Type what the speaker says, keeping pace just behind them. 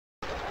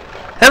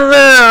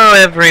Hello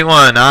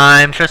everyone,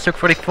 I'm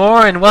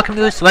Chester44 and welcome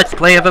to this Let's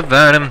Play of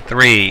Avernum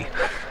 3.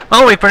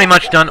 Well, we've pretty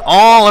much done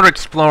all our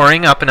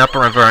exploring up in Upper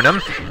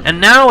Avernum, and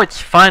now it's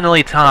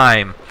finally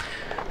time.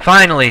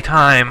 Finally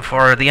time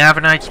for the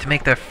Avernites to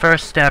make their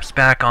first steps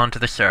back onto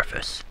the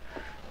surface.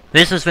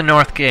 This is the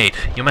North Gate.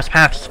 You must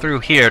pass through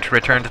here to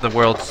return to the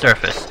world's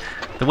surface.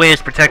 The way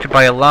is protected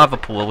by a lava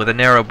pool with a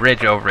narrow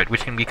bridge over it,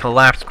 which can be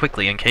collapsed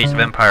quickly in case of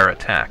Empire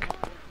attack.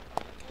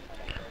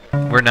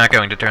 We're not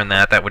going to turn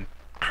that would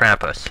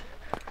trap us.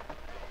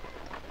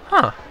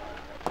 Huh.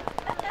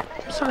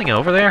 Something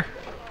over there?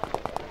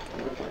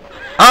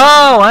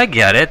 Oh, I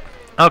get it.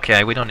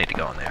 Okay, we don't need to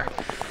go in there.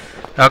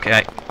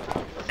 Okay.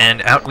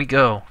 And out we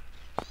go.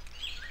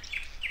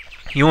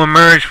 You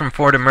emerge from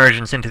Fort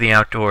Emergence into the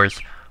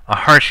outdoors. A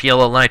harsh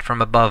yellow light from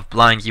above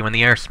blinds you and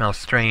the air smells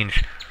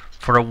strange.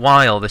 For a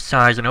while, the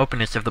size and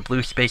openness of the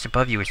blue space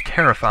above you is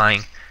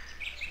terrifying.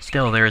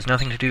 Still, there is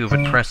nothing to do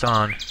but press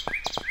on.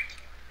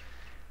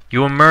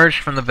 You emerge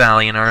from the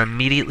valley and are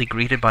immediately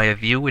greeted by a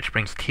view which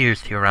brings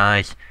tears to your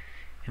eyes.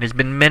 It has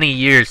been many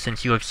years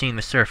since you have seen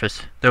the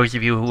surface, those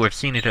of you who have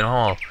seen it at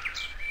all.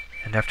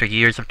 And after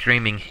years of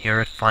dreaming,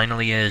 here it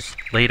finally is,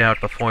 laid out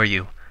before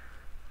you.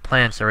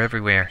 Plants are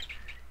everywhere.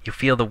 You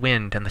feel the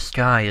wind, and the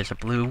sky is a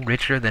blue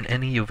richer than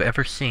any you've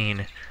ever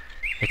seen.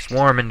 It's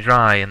warm and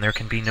dry, and there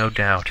can be no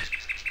doubt.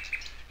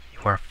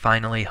 You are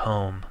finally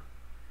home.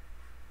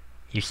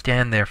 You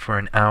stand there for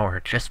an hour,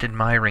 just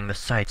admiring the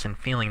sights and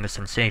feeling the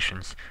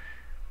sensations.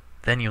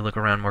 Then you look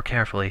around more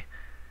carefully.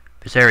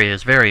 This area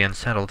is very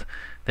unsettled.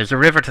 There's a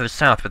river to the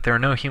south, but there are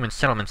no human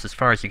settlements as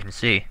far as you can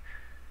see.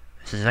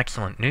 This is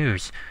excellent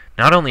news.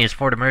 Not only is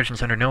Fort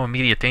Emergence under no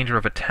immediate danger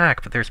of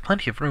attack, but there's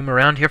plenty of room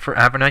around here for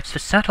Avernites to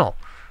settle.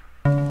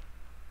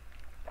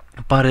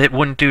 But it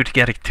wouldn't do to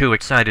get too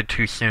excited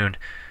too soon.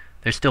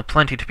 There's still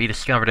plenty to be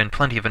discovered and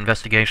plenty of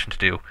investigation to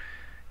do.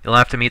 You'll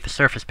have to meet the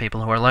surface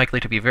people who are likely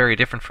to be very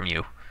different from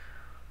you.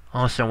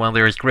 Also, while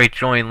there is great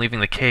joy in leaving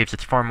the caves,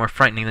 it's far more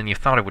frightening than you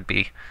thought it would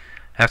be.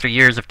 After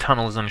years of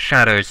tunnels and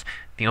shadows,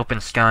 the open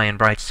sky and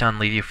bright sun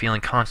leave you feeling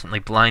constantly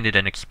blinded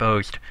and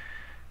exposed.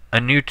 A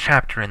new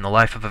chapter in the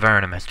life of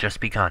Avernum has just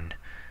begun.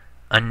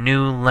 A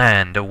new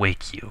land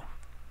awaits you.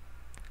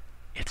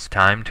 It's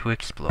time to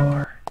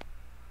explore.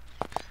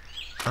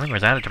 Something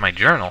was added to my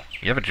journal.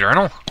 You have a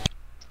journal?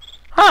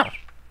 Oh,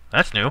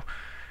 that's new.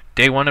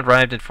 Day 1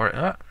 arrived at Fort...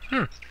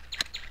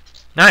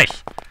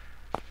 Nice.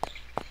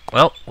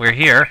 Well, we're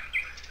here.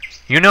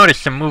 You notice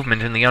some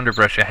movement in the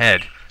underbrush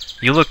ahead.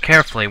 You look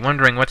carefully,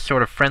 wondering what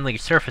sort of friendly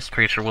surface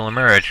creature will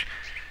emerge.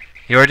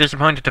 You are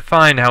disappointed to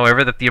find,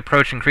 however, that the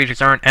approaching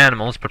creatures aren't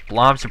animals, but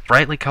blobs of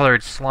brightly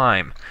colored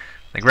slime.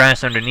 The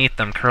grass underneath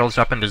them curls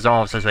up and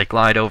dissolves as they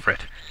glide over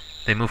it.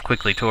 They move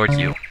quickly towards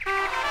you.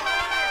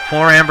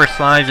 4 amber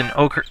slimes, an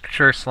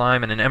ochre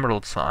slime, and an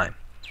emerald slime.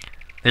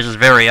 This is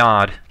very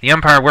odd. The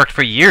Empire worked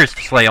for years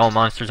to slay all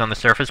monsters on the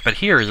surface, but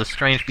here is a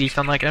strange beast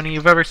unlike any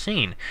you've ever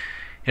seen.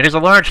 It is a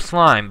large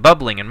slime,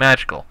 bubbling and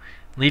magical.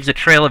 It leaves a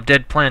trail of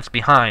dead plants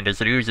behind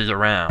as it oozes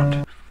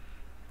around.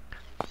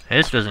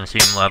 This doesn't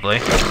seem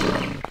lovely.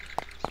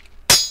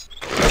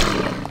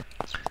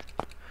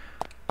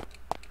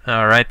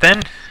 Alright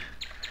then.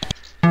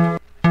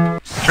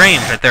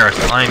 Strange that there are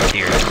slimes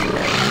here.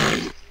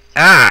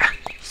 Ah!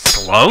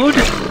 Slowed?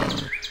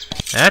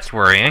 That's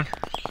worrying.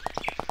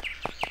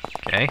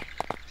 Okay.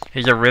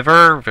 Here's a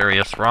river,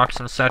 various rocks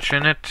and such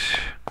in it.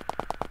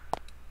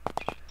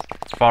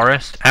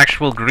 Forest,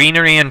 actual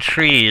greenery and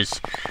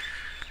trees.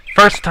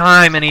 First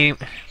time any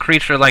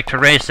creature like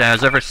Teresa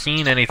has ever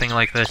seen anything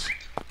like this.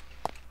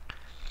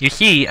 You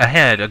see,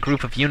 ahead, a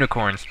group of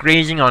unicorns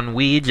grazing on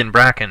weeds and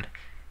bracken.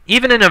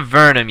 Even in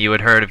Avernum you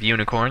had heard of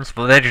unicorns,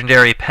 the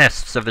legendary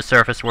pests of the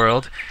surface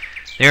world.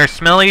 They are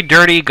smelly,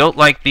 dirty,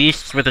 goat-like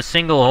beasts with a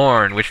single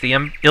horn, which the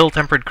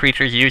ill-tempered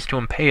creatures use to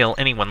impale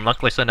anyone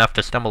luckless enough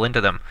to stumble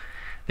into them.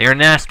 They are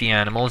nasty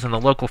animals, and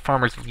the local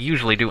farmers will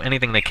usually do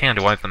anything they can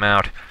to wipe them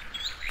out.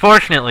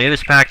 Fortunately,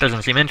 this pack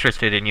doesn't seem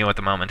interested in you at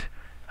the moment.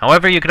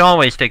 However, you could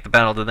always take the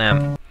battle to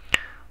them.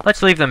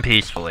 Let's leave them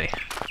peacefully.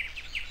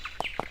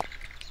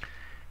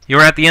 You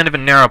are at the end of a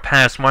narrow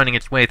pass winding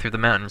its way through the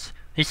mountains.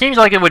 It seems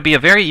like it would be a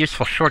very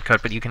useful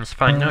shortcut, but you can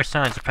find no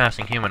signs of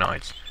passing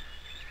humanoids.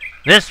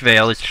 This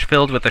vale is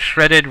filled with the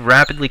shredded,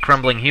 rapidly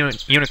crumbling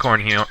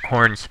unicorn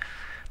horns.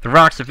 The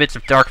rocks have bits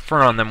of dark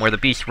fur on them where the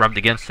beasts rubbed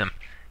against them.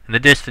 In the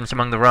distance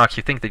among the rocks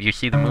you think that you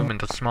see the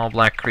movement of small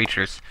black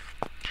creatures.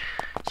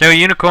 So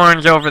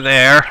unicorns over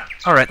there.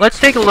 Alright, let's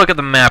take a look at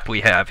the map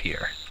we have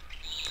here.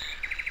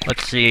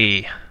 Let's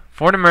see.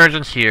 Fort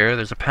Emergence here.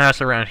 There's a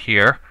pass around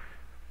here.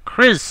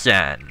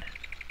 Krizsan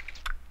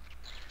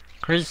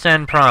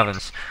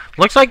province.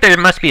 Looks like there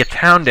must be a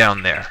town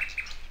down there.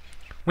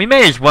 We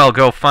may as well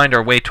go find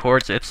our way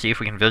towards it, see if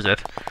we can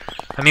visit.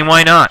 I mean,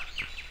 why not?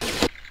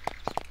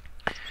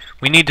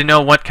 We need to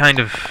know what kind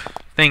of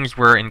things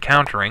we're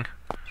encountering.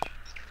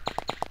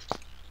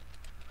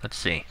 Let's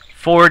see.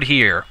 Ford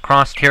here.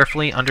 Cross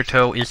carefully.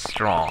 Undertow is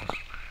strong.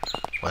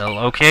 Well,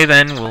 okay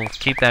then. We'll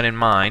keep that in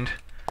mind.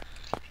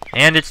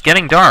 And it's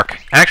getting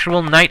dark.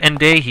 Actual night and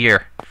day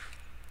here.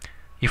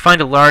 You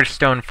find a large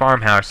stone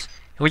farmhouse.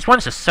 It was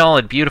once a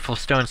solid, beautiful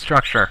stone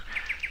structure.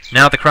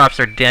 Now the crops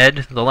are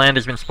dead, the land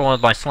has been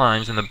spoiled by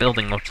slimes, and the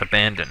building looks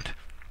abandoned.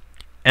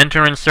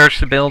 Enter and search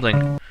the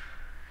building.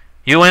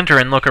 You enter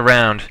and look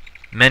around.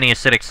 Many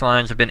acidic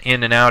slimes have been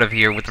in and out of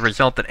here, with the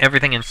result that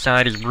everything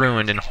inside is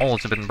ruined and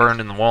holes have been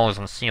burned in the walls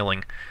and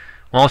ceiling.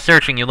 While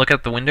searching, you look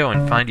out the window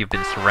and find you've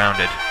been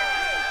surrounded.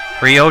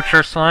 3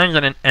 ochre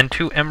slimes and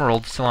 2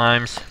 emerald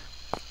slimes.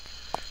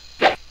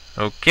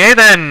 Okay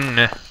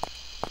then!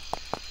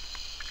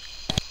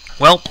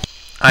 Well,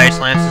 ice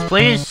lances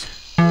please.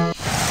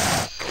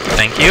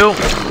 Thank you.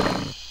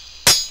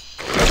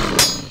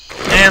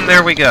 And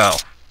there we go.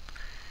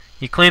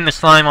 You clean the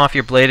slime off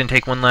your blade and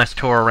take one last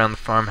tour around the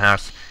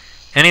farmhouse.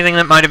 Anything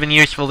that might have been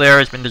useful there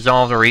has been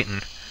dissolved or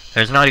eaten.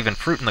 There's not even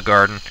fruit in the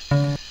garden.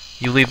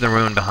 You leave the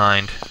ruin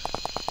behind.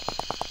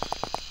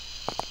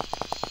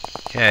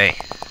 Okay.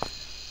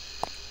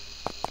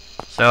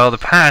 So the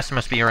past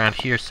must be around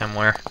here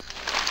somewhere.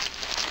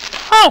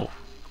 Oh!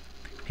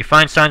 You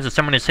find signs that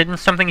someone has hidden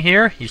something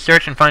here. You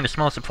search and find a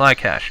small supply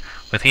cache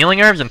with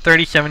healing herbs and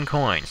 37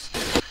 coins.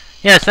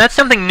 Yes, that's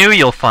something new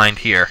you'll find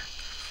here.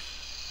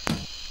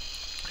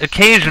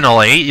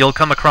 Occasionally, you'll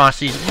come across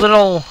these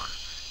little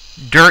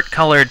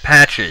dirt-colored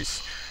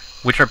patches,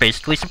 which are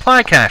basically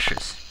supply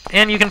caches,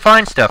 and you can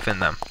find stuff in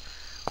them,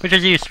 which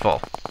is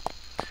useful.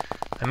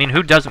 I mean,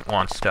 who doesn't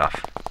want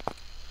stuff?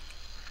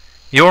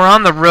 You're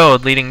on the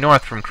road leading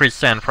north from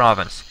Krizsan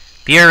province.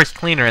 The air is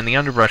cleaner and the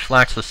underbrush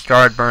lacks the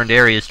scarred, burned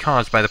areas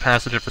caused by the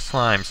passage of the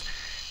slimes.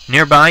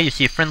 Nearby, you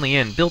see a friendly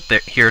inn built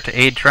here to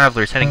aid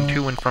travelers heading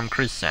to and from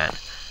Krizsan.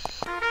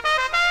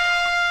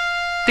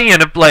 The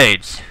Inn of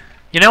Blades.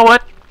 You know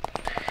what?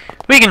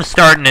 We can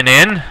start in an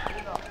inn.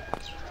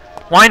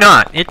 Why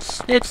not?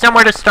 It's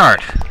somewhere to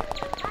start.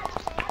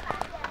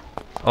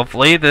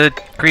 Hopefully the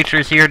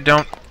creatures here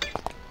don't...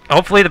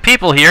 Hopefully the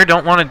people here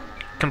don't want to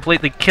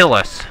completely kill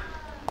us.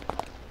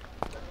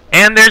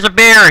 And there's a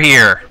bear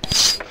here.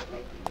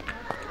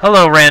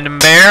 Hello, random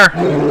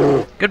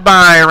bear.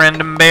 Goodbye,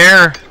 random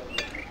bear.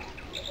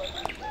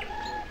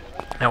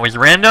 That was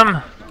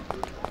random,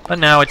 but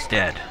now it's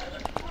dead.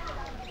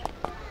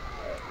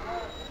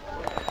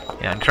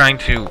 Yeah, I'm trying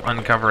to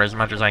uncover as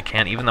much as I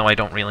can, even though I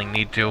don't really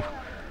need to.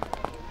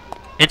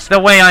 It's the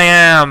way I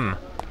am!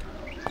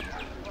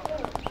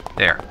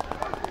 There.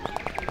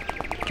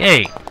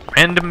 Okay,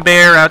 random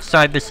bear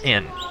outside this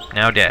inn.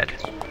 Now dead.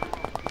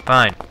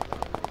 Fine.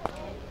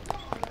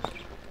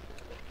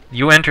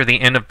 You enter the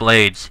Inn of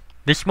Blades.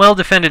 This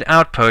well-defended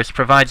outpost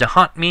provides a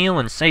hot meal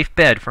and safe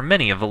bed for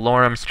many of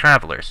Valorum's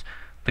travelers.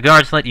 The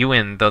guards let you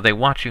in, though they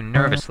watch you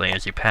nervously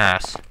as you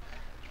pass.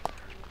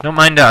 Don't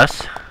mind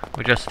us.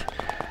 We're just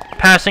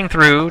passing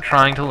through,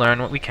 trying to learn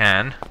what we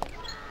can.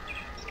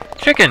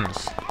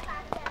 Chickens!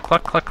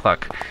 Cluck, cluck,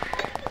 cluck.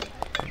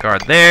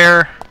 Guard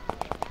there.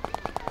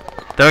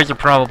 Those are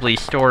probably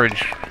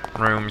storage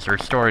rooms or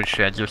storage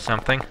sheds or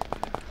something.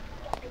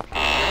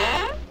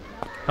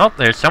 Oh,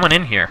 there's someone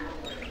in here.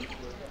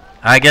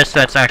 I guess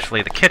that's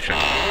actually the kitchen.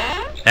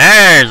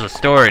 There's a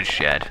storage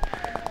shed.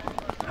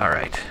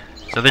 Alright.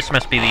 So this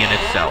must be the inn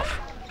itself.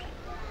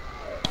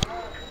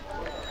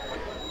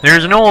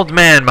 There's an old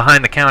man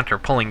behind the counter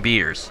pulling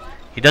beers.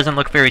 He doesn't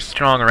look very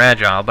strong or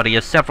agile, but he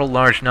has several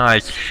large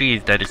knives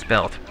sheathed at his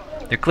belt.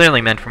 They're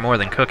clearly meant for more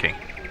than cooking.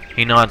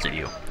 He nods at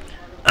you.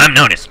 I'm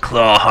known as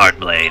Claw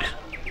Hardblade.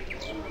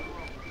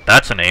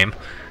 That's a name.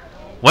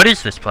 What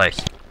is this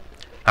place?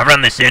 I've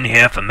run this inn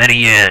here for many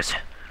years.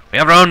 We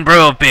have our own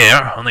brew of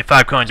beer, only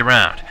 5 coins a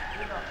round.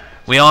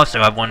 We also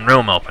have one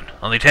room open,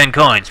 only 10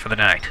 coins for the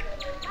night.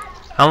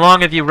 How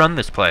long have you run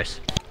this place?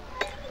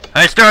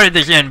 I started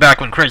this inn back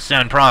when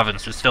Krizsan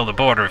province was still the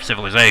border of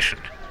civilization.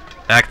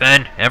 Back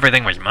then,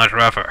 everything was much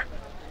rougher.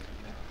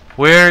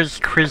 Where's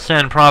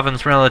Krizsan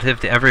province relative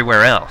to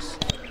everywhere else?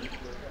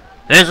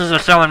 This is the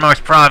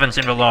southernmost province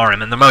in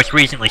Valorum and the most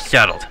recently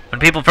settled.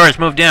 When people first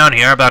moved down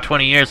here about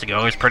 20 years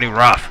ago, it was pretty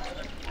rough.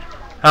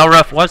 How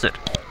rough was it?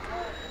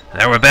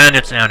 There were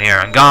bandits down here,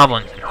 and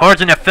goblins, and hordes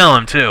of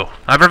Nephilim, too.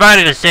 I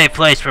provided a safe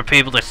place for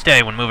people to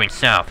stay when moving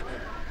south.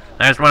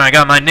 That's when I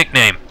got my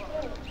nickname.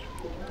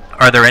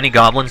 Are there any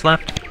goblins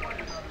left?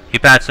 He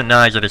pats the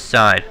knives at his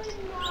side.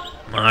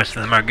 Most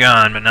of them are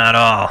gone, but not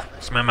all.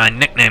 That's where my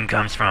nickname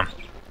comes from.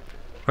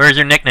 Where does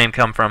your nickname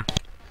come from?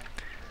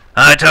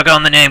 I took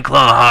on the name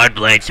Claw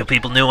Hardblade so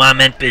people knew I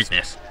meant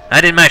business.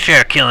 I did my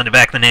share of killing to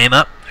back the name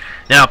up.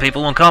 Now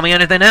people won't call me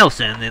anything else,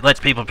 and it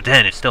lets people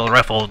pretend it's still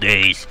rough old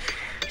days.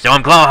 So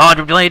I'm Claw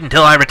Hardblade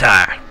until I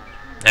retire.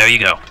 There you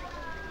go.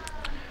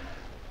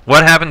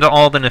 What happened to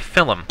all the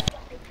Nephilim?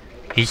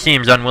 He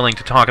seems unwilling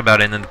to talk about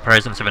it in the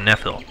presence of a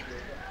Nephil.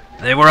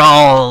 They were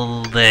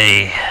all...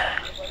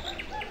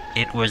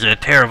 It was a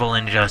terrible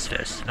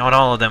injustice. Not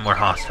all of them were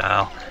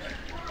hostile.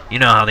 You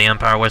know how the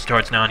Empire was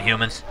towards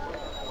non-humans.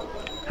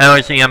 How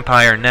is the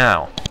Empire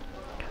now?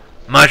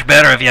 Much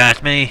better, if you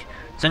ask me.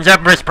 Since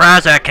Empress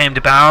Prazak came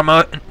to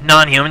power,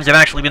 non-humans have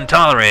actually been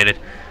tolerated.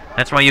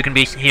 That's why you can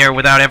be here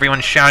without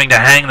everyone shouting to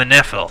hang the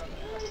Nephil.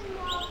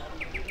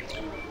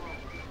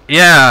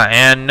 Yeah,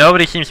 and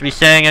nobody seems to be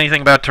saying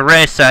anything about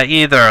Teresa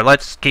either.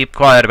 Let's keep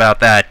quiet about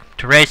that.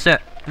 Teresa,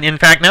 in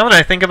fact, now that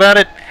I think about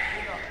it,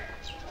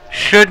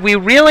 should we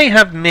really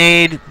have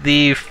made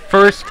the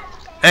first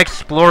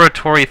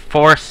exploratory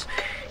force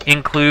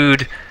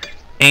include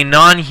a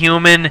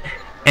non-human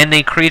and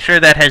a creature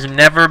that has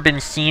never been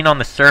seen on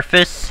the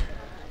surface?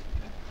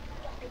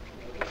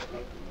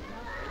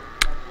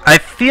 I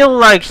feel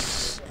like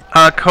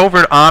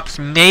Covert Ops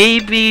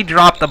maybe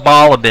dropped the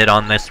ball a bit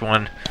on this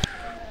one.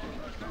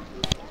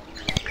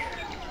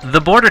 The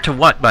border to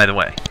what, by the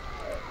way?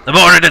 The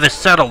border to the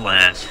settled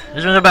lands.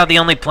 This is about the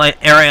only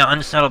area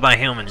unsettled by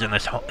humans in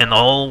the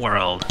whole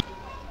world.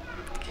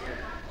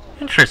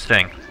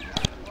 Interesting.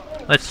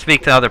 Let's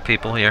speak to other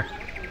people here.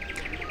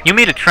 You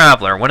meet a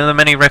traveler, one of the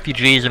many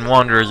refugees and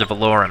wanderers of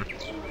Avernum.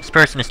 This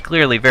person is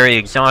clearly very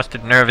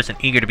exhausted, nervous, and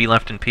eager to be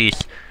left in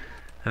peace.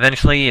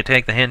 Eventually, you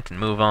take the hint and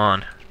move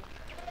on.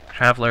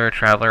 Traveler.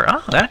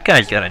 Oh, that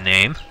guy's got a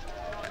name.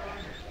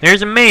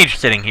 There's a mage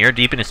sitting here,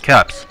 deep in his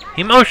cups.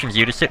 He motions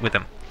you to sit with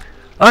him.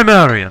 I'm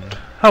Arian.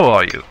 How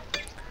are you?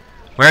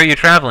 Where are you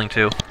traveling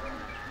to?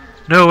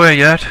 Nowhere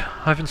yet.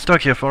 I've been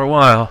stuck here for a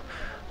while.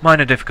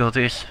 Minor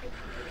difficulties.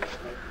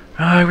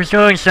 I was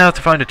going south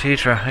to find a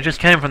teacher. I just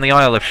came from the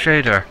Isle of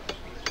Shader.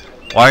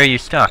 Why are you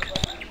stuck?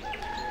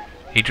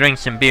 He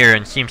drinks some beer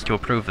and seems to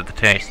approve of the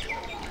taste.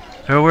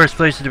 There are worse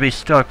places to be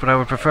stuck, but I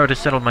would prefer to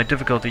settle my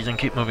difficulties and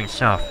keep moving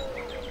south.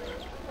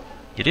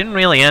 You didn't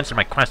really answer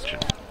my question.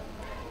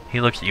 He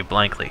looks at you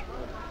blankly.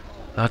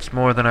 That's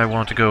more than I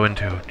want to go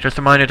into. Just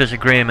a minor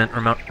disagreement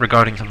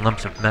regarding some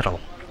lumps of metal.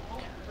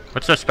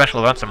 What's so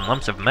special about some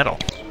lumps of metal?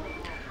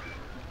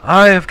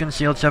 I have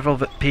concealed several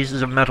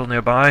pieces of metal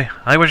nearby.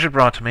 I wish it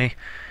brought to me.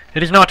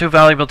 It is not too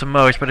valuable to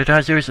most, but it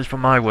has uses for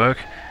my work.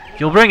 If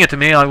you'll bring it to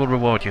me, I will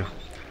reward you.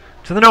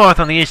 To the north,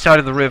 on the east side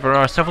of the river,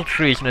 are several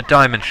trees in a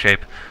diamond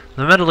shape.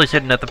 The metal is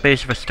hidden at the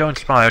base of a stone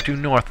spire due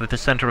north of the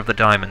center of the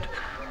diamond.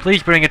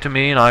 Please bring it to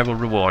me, and I will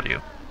reward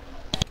you.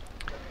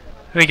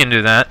 We can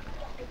do that.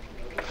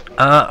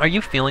 Are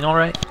you feeling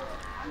alright?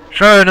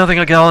 Sure, nothing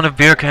a gallon of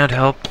beer can't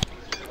help.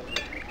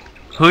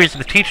 Who is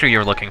the teacher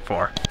you're looking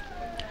for?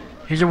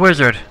 He's a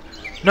wizard.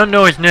 None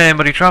know his name,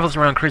 but he travels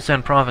around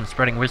Krisan province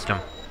spreading wisdom.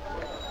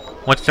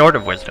 What sort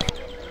of wisdom?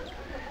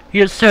 He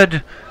has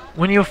said,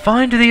 when you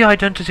find the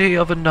identity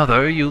of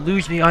another, you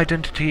lose the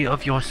identity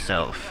of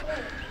yourself.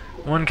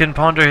 One can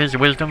ponder his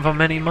wisdom for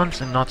many months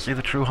and not see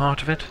the true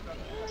heart of it.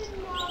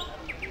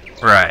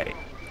 Right.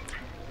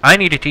 I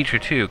need a teacher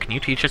too. Can you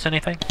teach us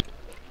anything?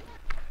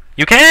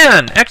 You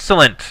can!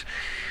 Excellent!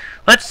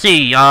 Let's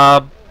see,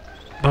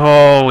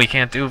 oh, we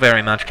can't do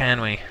very much,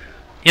 can we?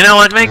 You know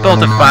what, make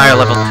Bolt of Fire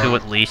level 2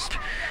 at least.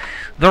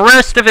 The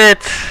rest of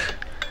it...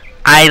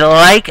 I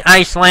like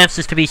Ice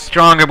Lances to be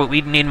stronger, but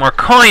we'd need more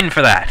coin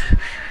for that.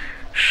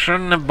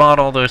 Shouldn't have bought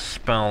all those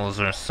spells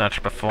or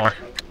such before.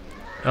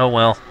 Oh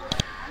well.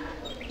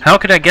 How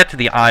could I get to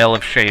the Isle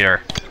of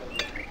Shader?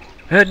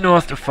 Head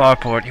north to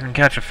Farport, you can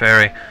catch a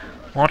ferry.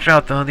 Watch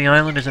out though, the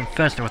island is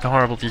infested with a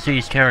horrible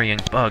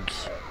disease-carrying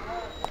bugs.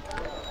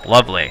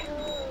 Lovely.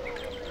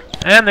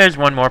 And there's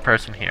one more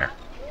person here.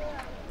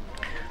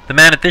 The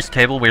man at this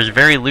table wears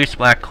very loose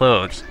black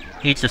clothes.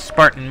 He eats a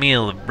Spartan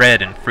meal of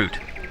bread and fruit.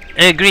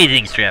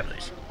 Greetings,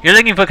 travelers. You're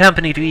looking for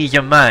company to ease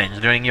your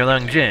minds during your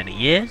long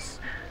journey, yes?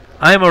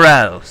 I'm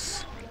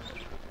Morales.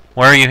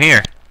 Why are you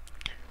here?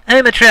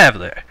 I'm a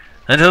traveler.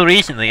 Until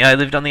recently, I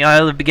lived on the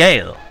Isle of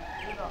Begail.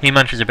 He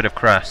munches a bit of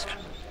crust.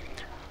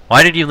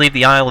 Why did you leave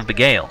the Isle of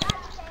Begail?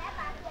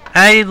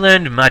 I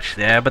learned much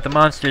there, but the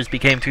monsters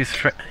became too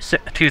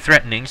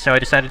threatening, so I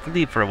decided to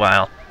leave for a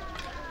while.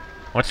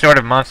 What sort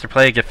of monster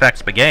plague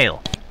affects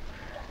Begail?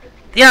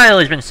 The isle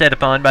has been set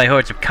upon by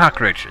hordes of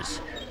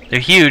cockroaches. They're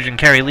huge and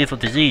carry lethal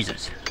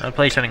diseases. A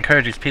place that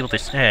encourages people to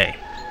stay.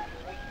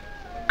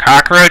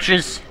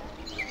 Cockroaches?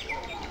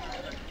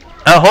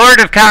 A horde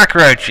of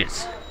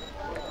cockroaches!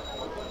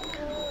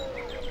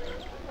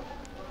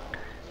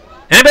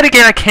 Anybody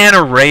get a can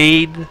of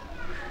Raid?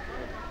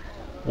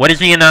 What is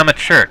the Inama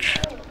Church?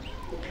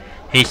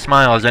 He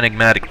smiles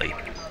enigmatically.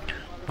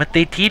 What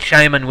they teach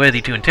I am unworthy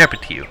to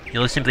interpret to you.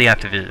 You'll simply have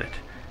to visit.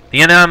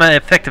 The Inama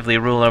effectively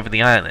rule over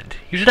the island.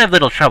 You should have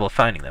little trouble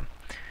finding them.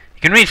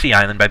 You can reach the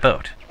island by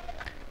boat.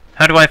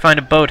 How do I find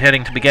a boat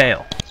heading to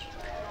Begail?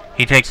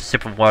 He takes a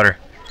sip of water.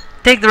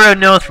 Take the road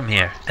north from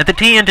here. At the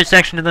T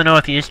intersection to the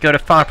northeast, go to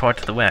Farport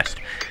to the west.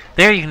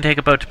 There you can take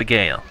a boat to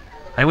Begail.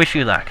 I wish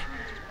you luck.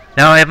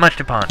 Now I have much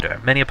to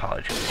ponder. Many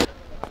apologies.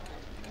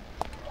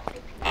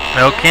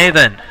 Okay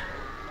then.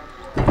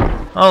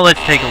 Oh, let's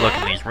take a look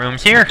in these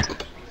rooms here.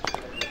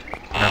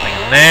 Nothing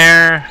in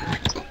there.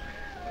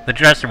 The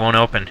dresser won't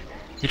open.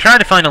 You try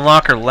to find a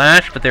locker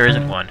latch, but there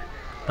isn't one.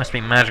 Must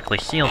be magically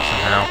sealed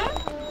somehow.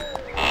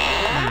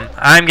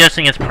 I'm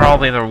guessing it's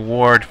probably the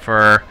reward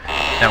for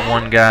that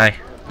one guy.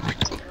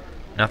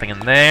 Nothing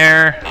in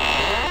there.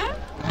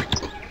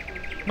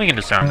 We can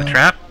disarm the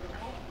trap.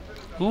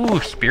 Ooh,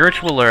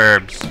 spiritual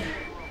herbs.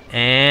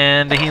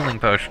 And a healing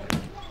potion.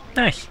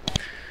 Nice.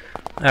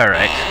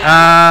 Alright,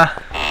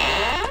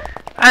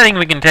 I think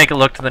we can take a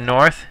look to the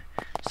north.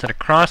 So to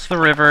cross the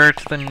river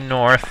to the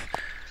north,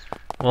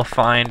 we'll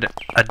find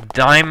a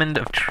diamond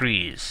of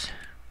trees.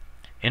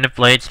 End of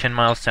Blades, 10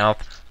 miles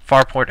south,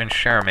 Farport and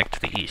Sharamik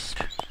to the east.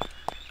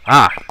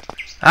 Ah,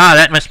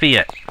 that must be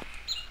it.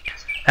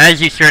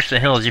 As you search the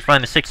hills, you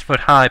find the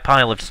 6-foot-high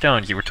pile of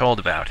stones you were told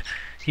about.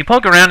 You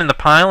poke around in the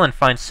pile and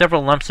find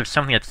several lumps of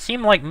something that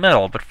seem like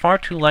metal, but far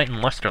too light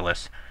and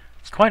lusterless.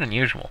 It's quite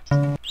unusual.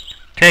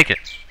 Take it.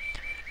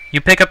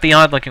 You pick up the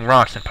odd-looking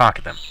rocks and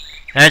pocket them.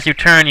 As you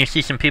turn, you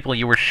see some people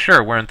you were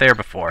sure weren't there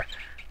before.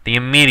 They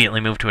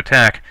immediately move to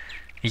attack.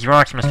 These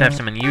rocks must have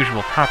some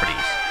unusual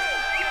properties.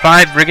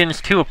 5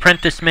 brigands, 2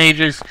 apprentice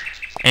mages,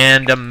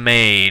 and a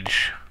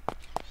mage.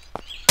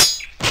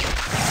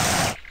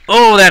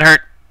 Oh, that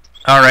hurt!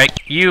 Alright,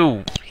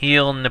 you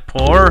heal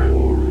Nippur.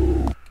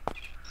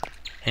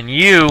 And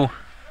you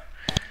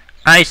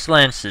ice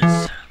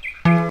lances.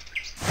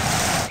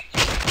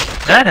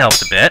 That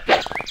helped a bit.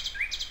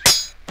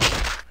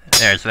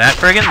 There's that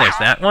brigand, there's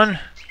that one.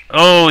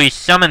 Oh, he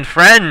summoned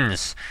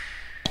friends!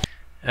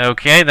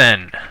 Okay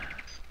then.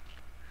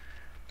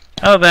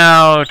 How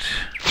about...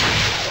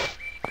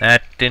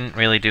 That didn't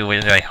really do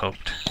what I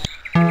hoped.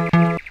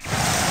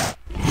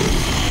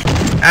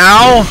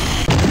 Ow!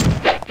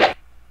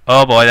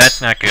 Oh boy,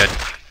 that's not good.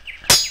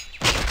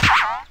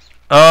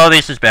 Oh,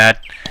 this is bad.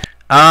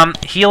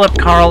 Heal up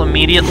Carl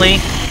immediately.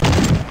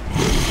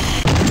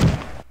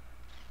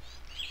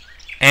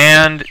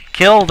 And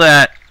kill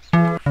that.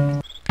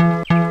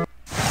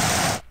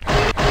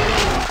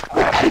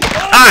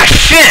 Ah,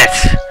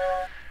 shit!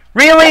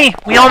 Really?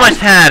 We almost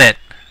had it.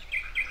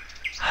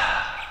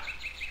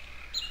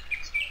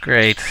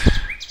 Great.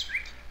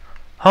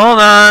 Hold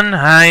on,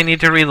 I need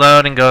to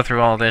reload and go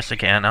through all this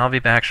again. I'll be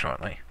back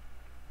shortly.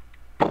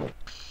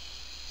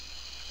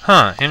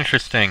 Huh,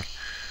 interesting.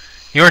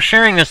 You are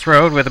sharing this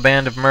road with a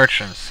band of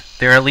merchants.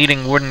 They are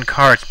leading wooden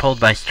carts pulled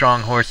by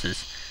strong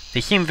horses.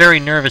 They seem very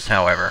nervous,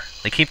 however.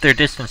 They keep their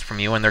distance from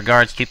you, and their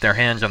guards keep their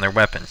hands on their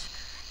weapons.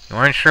 You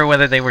aren't sure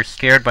whether they were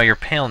scared by your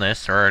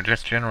paleness, or are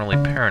just generally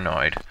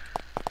paranoid.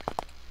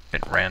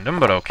 Bit random,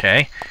 but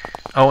okay.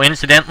 Oh,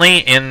 incidentally,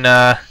 in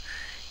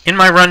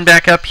my run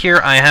back up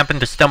here, I happened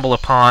to stumble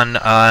upon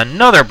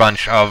another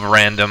bunch of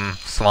random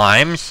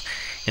slimes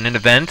in an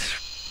event.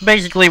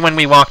 Basically, when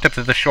we walked up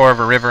to the shore of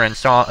a river and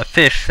saw a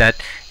fish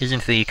that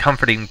isn't the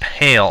comforting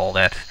pale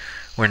that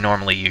we're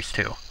normally used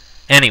to.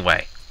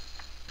 Anyway,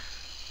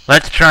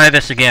 let's try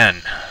this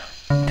again.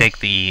 Take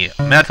the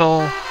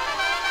metal,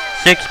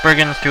 6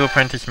 brigands, 2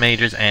 apprentice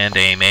mages, and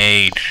a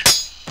mage.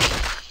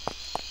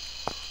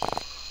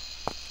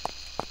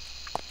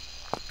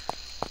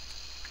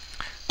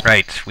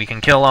 Right, we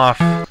can kill off...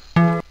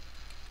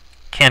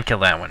 Can't kill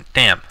that one.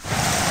 Damn.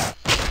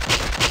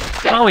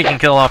 Well, we can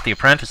kill off the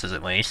apprentices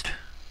at least.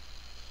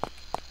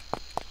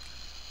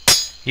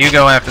 You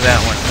go after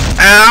that one.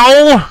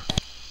 Ow!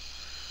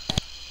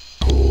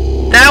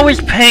 That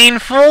was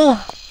painful!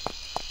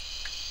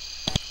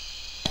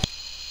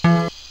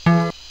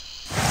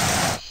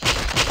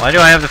 Why do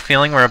I have the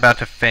feeling we're about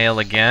to fail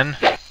again?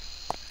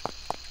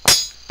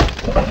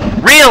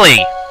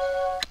 Really?!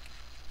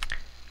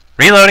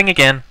 Reloading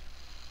again.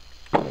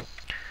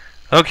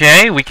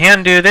 Okay, we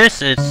can do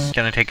this. It's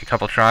gonna take a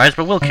couple tries,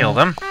 but we'll kill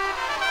them.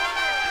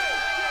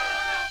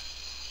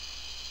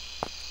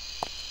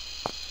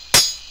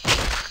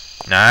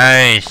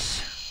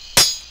 Nice.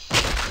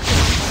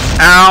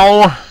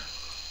 Ow!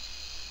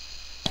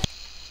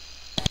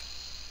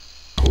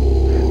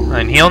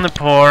 I'm healing the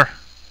poor.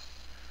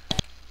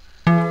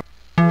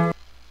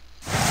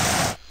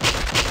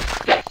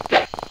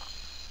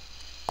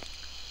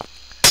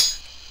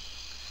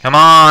 Come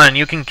on,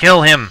 you can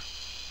kill him.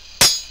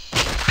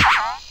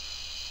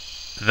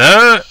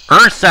 The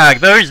Ursag,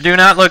 those do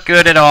not look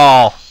good at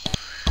all.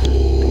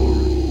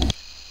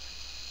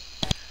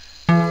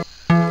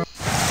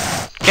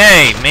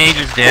 Okay, mage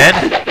is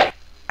dead.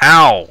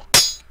 Ow.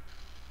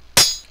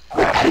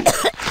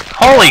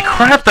 Holy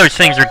crap, those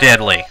things are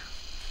deadly.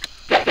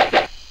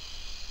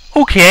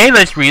 Okay,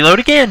 let's reload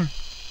again.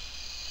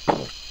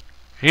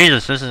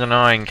 Jesus, this is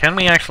annoying. Can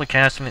we actually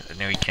cast it?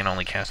 No, we can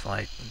only cast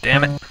light.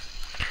 Damn it.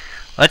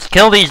 Let's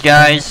kill these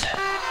guys.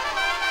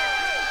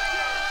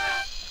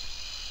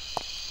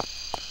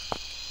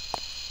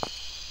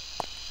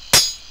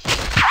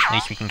 At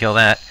least we can kill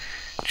that.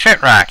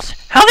 Chitrax.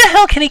 How the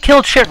hell can he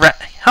kill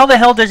Chitrax? How the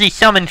hell does he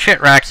summon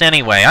Chitrax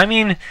anyway? I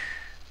mean...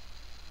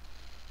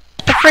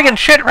 The friggin'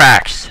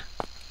 Chitrax!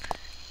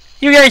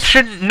 You guys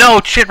shouldn't know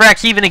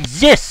Chitrax even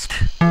exist!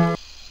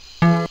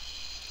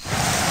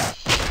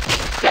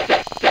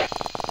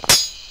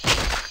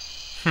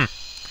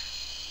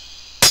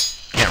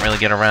 Can't really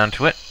get around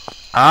to it.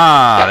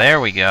 Ah, there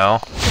we go.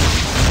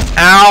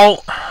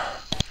 Ow!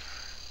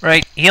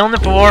 Right, healing the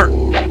poor.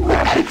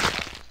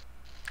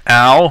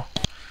 Ow.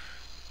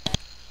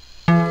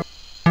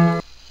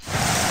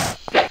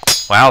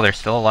 Wow, they're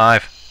still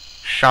alive.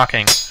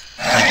 Shocking.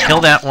 I kill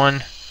that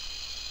one.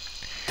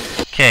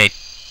 Okay,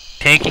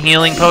 take a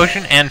healing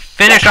potion and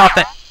finish off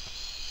that...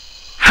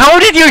 How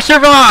did you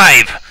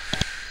survive?!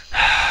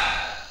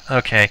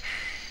 Okay.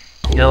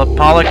 Heal up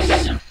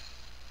Pollux.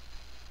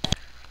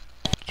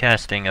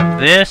 Casting of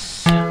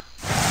this.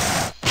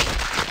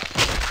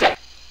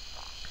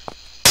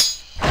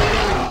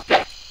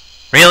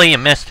 Really? You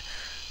missed?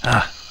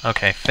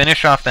 Okay,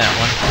 finish off that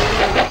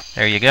one.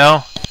 There you go.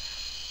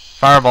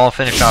 Fireball,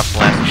 finish off the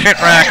last shit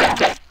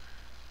rack.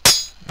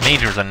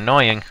 Major's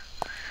annoying.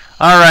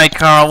 Alright,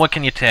 Carl, what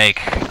can you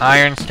take?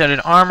 Iron-studded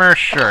armor?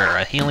 Sure.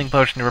 A healing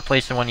potion to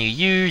replace the one you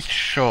used?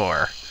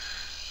 Sure.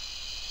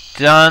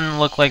 Doesn't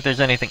look like there's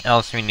anything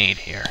else we need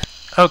here.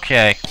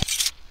 Okay.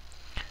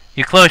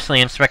 You closely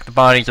inspect the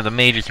bodies of the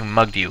mages who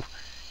mugged you.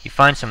 You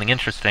find something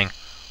interesting.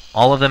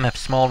 All of them have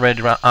small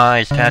red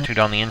eyes tattooed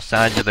on the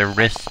insides of their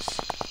wrists.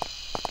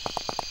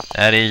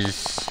 That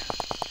is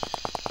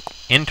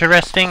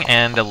interesting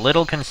and a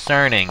little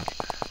concerning.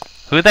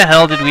 Who the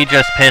hell did we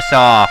just piss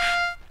off?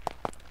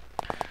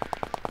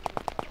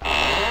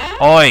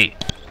 Oi!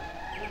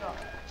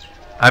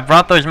 I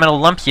brought those metal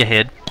lumps you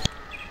hid.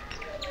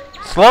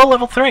 Slow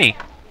level 3.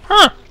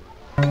 Huh.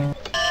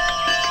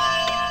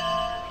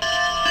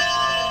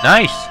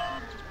 Nice.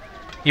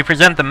 You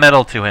present the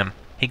medal to him.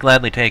 He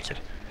gladly takes it.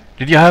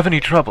 Did you have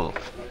any trouble?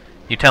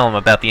 You tell him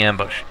about the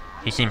ambush.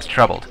 He seems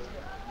troubled.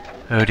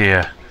 Oh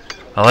dear.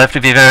 I'll have to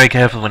be very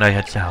careful when I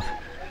head south.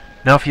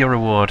 Now for your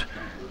reward.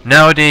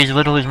 Nowadays,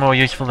 little is more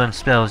useful than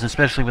spells,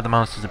 especially with the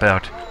monsters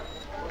about.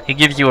 He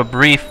gives you a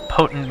brief,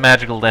 potent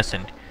magical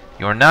lesson.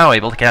 You are now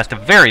able to cast a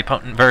very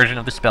potent version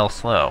of the spell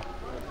Slow.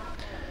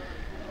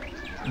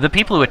 The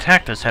people who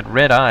attacked us had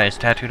red eyes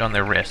tattooed on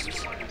their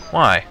wrists.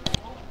 Why?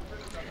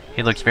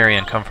 He looks very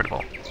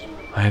uncomfortable.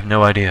 I have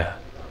no idea.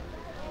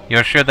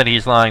 You're sure that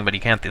he's lying, but you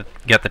can't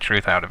get the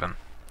truth out of him.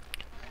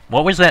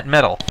 What was that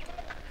metal?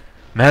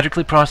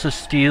 Magically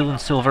processed steel and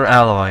silver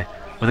alloy.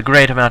 With a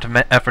great amount of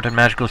effort and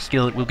magical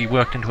skill, it will be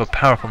worked into a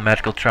powerful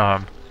magical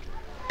charm.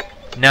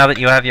 Now that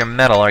you have your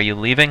medal, are you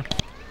leaving?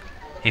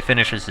 He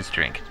finishes his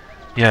drink.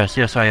 Yes,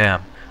 I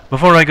am.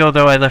 Before I go,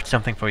 though, I left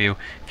something for you.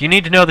 If you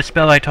need to know the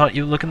spell I taught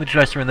you, look in the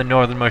dresser in the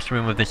northernmost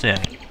room of this inn.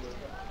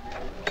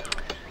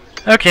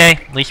 Okay,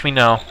 at least we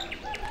know.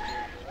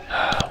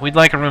 We'd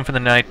like a room for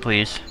the night,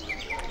 please.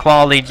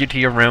 Claw leads you to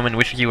your room and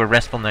wishes you a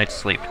restful night's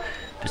sleep.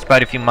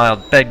 Despite a few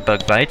mild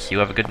bedbug bites, you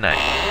have a good night.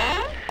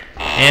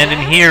 And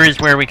in here is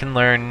where we can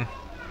learn...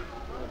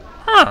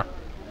 Huh.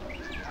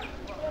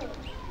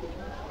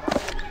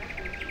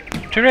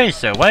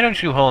 Teresa, why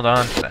don't you hold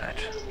on to that?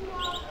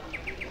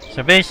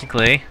 So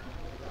basically...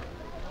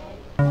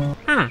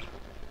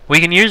 we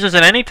can use this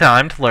at any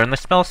time to learn the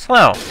spell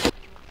Slow.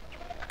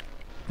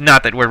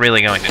 Not that we're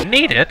really going to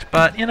need it,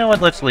 but you know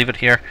what, let's leave it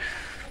here.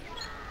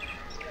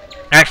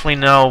 Actually,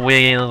 no,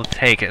 we'll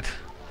take it.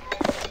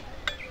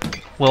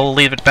 We'll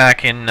leave it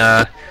back in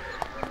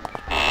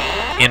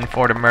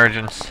Fort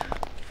Emergence.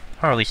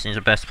 Probably seems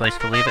the best place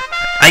to leave it.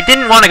 I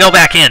didn't want to go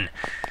back in!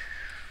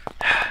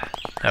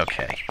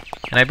 Okay.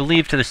 And I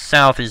believe to the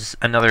south is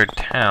another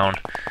town.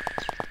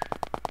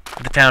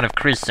 The town of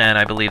Krisan,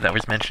 I believe that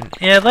was mentioned.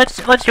 Yeah, let's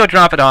go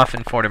drop it off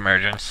in Fort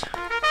Emergence.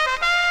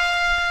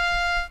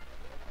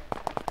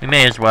 We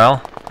may as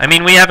well. I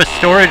mean, we have a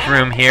storage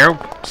room here.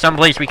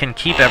 Someplace we can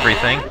keep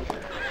everything.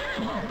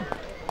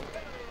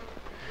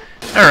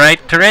 Alright,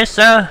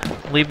 Teresa,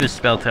 leave this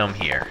spell tome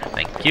here.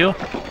 Thank you.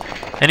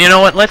 And you know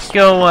what? Let's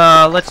go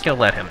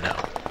let him know.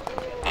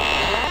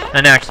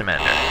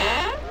 Anaximander.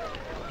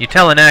 You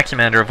tell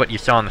Anaximander of what you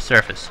saw on the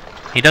surface.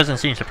 He doesn't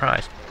seem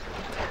surprised.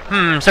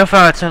 So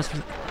far it sounds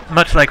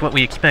much like what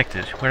we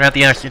expected. We're at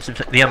the outskirts of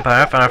the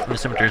Empire, far from the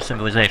center of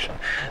civilization.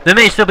 There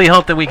may still be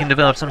hope that we can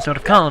develop some sort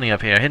of colony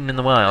up here, hidden in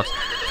the wilds.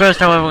 First,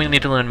 however, we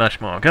need to learn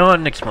much more. Go out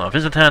and explore,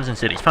 visit towns and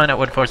cities, find out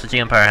what forces the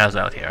Empire has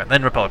out here,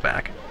 then report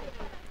back.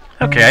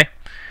 Okay.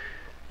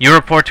 You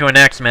report to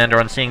Anaximander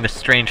on seeing this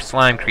strange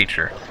slime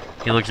creature.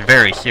 He looks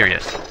very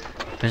serious.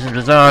 This is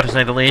bizarre, to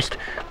say the least.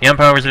 The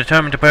Empire was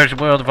determined to purge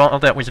the world of all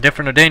that was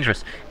different or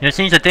dangerous, and it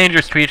seems that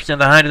dangerous creatures at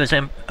the height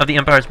of the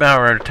Empire's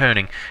power are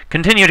returning.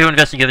 Continue to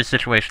investigate this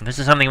situation. This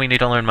is something we need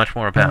to learn much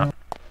more about.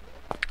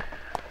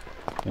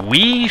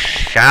 We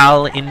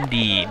shall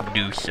indeed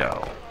do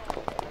so.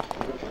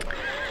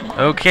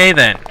 Okay,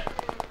 then.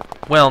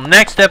 Well,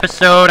 next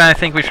episode, I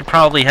think we should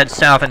probably head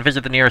south and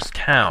visit the nearest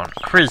town,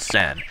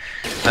 Krisan.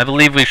 I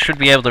believe we should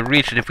be able to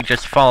reach it if we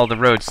just follow the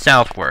road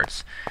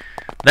southwards.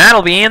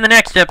 That'll be in the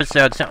next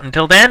episode. So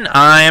until then,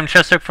 I am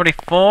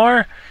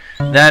Chester44.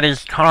 That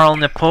is Carl,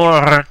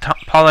 Nippur,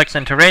 Pollux,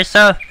 and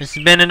Teresa. This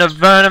has been an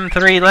Avernum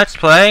 3 Let's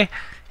Play,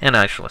 and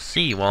I shall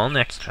see you all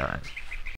next time.